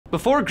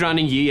Before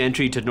granting you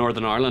entry to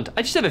Northern Ireland,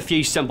 I just have a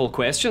few simple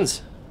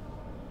questions.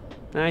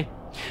 Aye.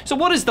 So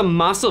what is the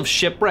massive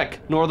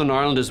shipwreck Northern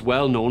Ireland is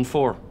well known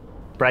for?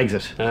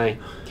 Brexit. Aye.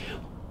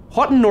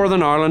 What in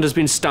Northern Ireland has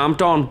been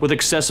stamped on with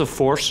excessive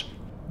force?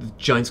 The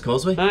Giant's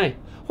Causeway? Aye.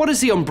 What is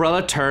the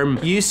umbrella term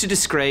used to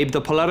describe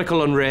the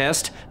political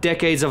unrest,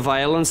 decades of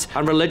violence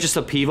and religious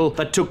upheaval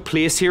that took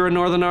place here in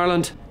Northern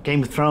Ireland?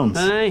 Game of Thrones.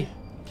 Aye.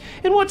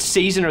 In what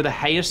season are the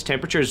highest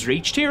temperatures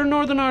reached here in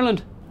Northern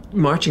Ireland?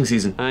 Marching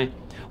season. Aye.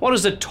 What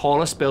is the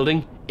tallest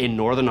building in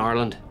Northern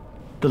Ireland?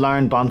 The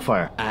Larne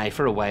Bonfire. Aye,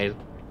 for a while.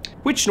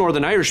 Which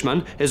Northern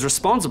Irishman is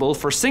responsible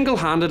for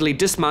single-handedly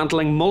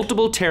dismantling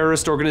multiple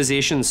terrorist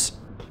organisations?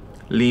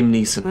 Liam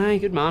Neeson. Aye,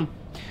 good man.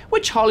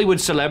 Which Hollywood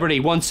celebrity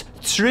once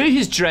threw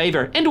his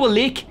driver into a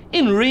lake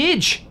in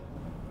rage?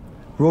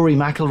 Rory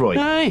McIlroy.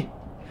 Aye.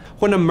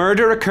 When a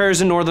murder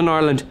occurs in Northern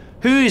Ireland,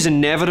 who is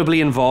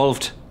inevitably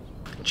involved?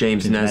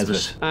 James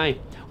Nesbitt. Aye.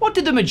 What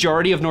do the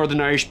majority of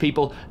Northern Irish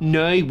people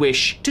now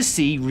wish to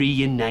see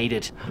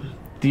reunited?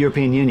 The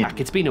European Union.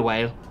 It's been a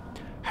while.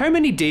 How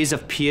many days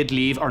of paid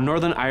leave are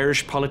Northern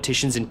Irish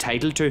politicians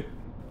entitled to?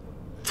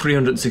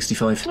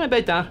 365. How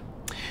about that?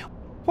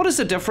 What is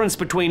the difference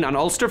between an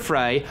Ulster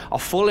fry, a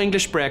full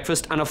English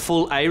breakfast and a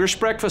full Irish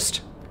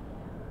breakfast?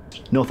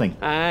 Nothing.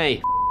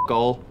 Aye,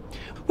 all.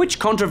 Which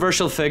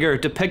controversial figure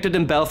depicted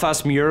in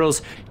Belfast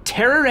murals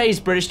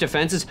terrorised British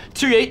defences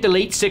throughout the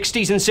late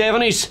 60s and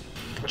 70s?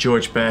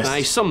 George Best.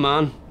 Aye, some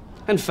man.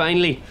 And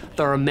finally,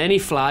 there are many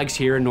flags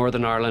here in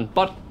Northern Ireland,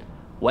 but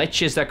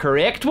which is the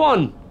correct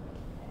one?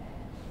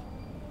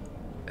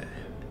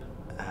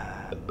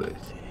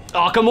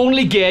 Oh, I'm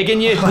only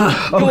gagging you. Go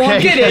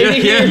on, get out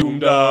of here.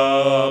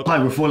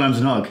 Hi, we're full Arms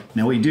and Hog.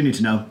 Now what you do need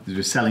to know is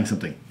we're selling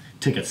something.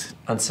 Tickets.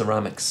 And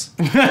ceramics.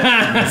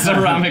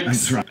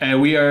 Ceramics.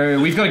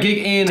 We've got a gig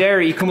in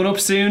Derry coming up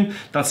soon.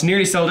 That's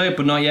nearly sold out,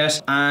 but not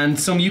yet. And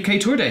some UK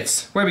tour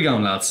dates. Where are we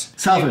going, lads?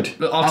 Salford.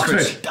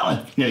 Oxford.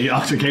 Yeah,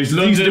 Oxford. It's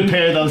London. easy to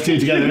pair those two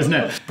together, isn't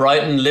it?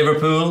 Brighton,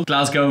 Liverpool.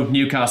 Glasgow,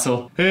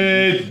 Newcastle.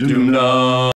 Hey,